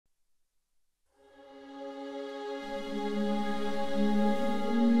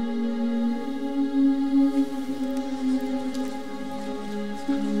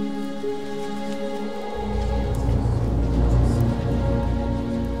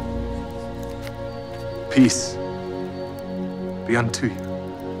Peace be unto you.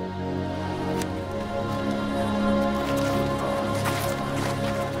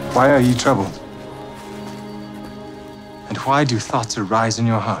 Why are ye troubled? And why do thoughts arise in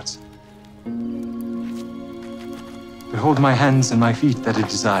your hearts? Behold my hands and my feet that I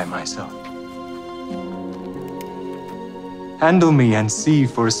desire myself. Handle me and see,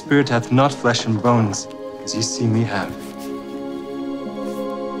 for a spirit hath not flesh and bones, as ye see me have.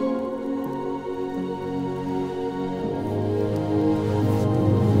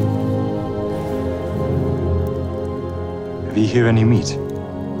 Have ye here any meat?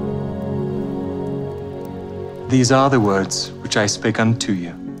 These are the words which I spake unto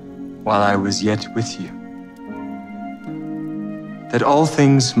you, while I was yet with you, that all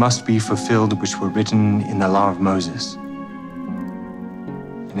things must be fulfilled which were written in the law of Moses,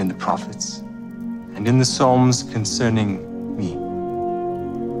 and in the prophets, and in the Psalms concerning me.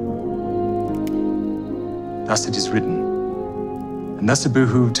 Thus it is written, and thus it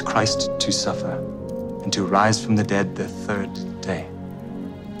behooved Christ to suffer, and to rise from the dead the third day,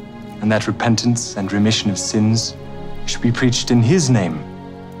 and that repentance and remission of sins should be preached in his name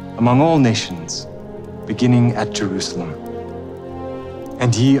among all nations, beginning at Jerusalem.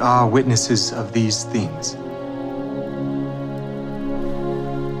 And ye are witnesses of these things.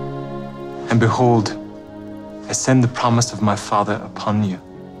 And behold, I send the promise of my Father upon you.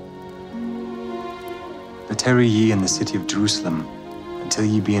 But tarry ye in the city of Jerusalem until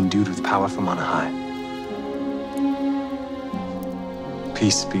ye be endued with power from on high.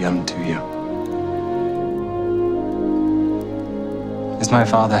 Peace be unto you. As my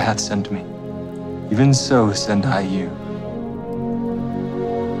Father hath sent me, even so send I you.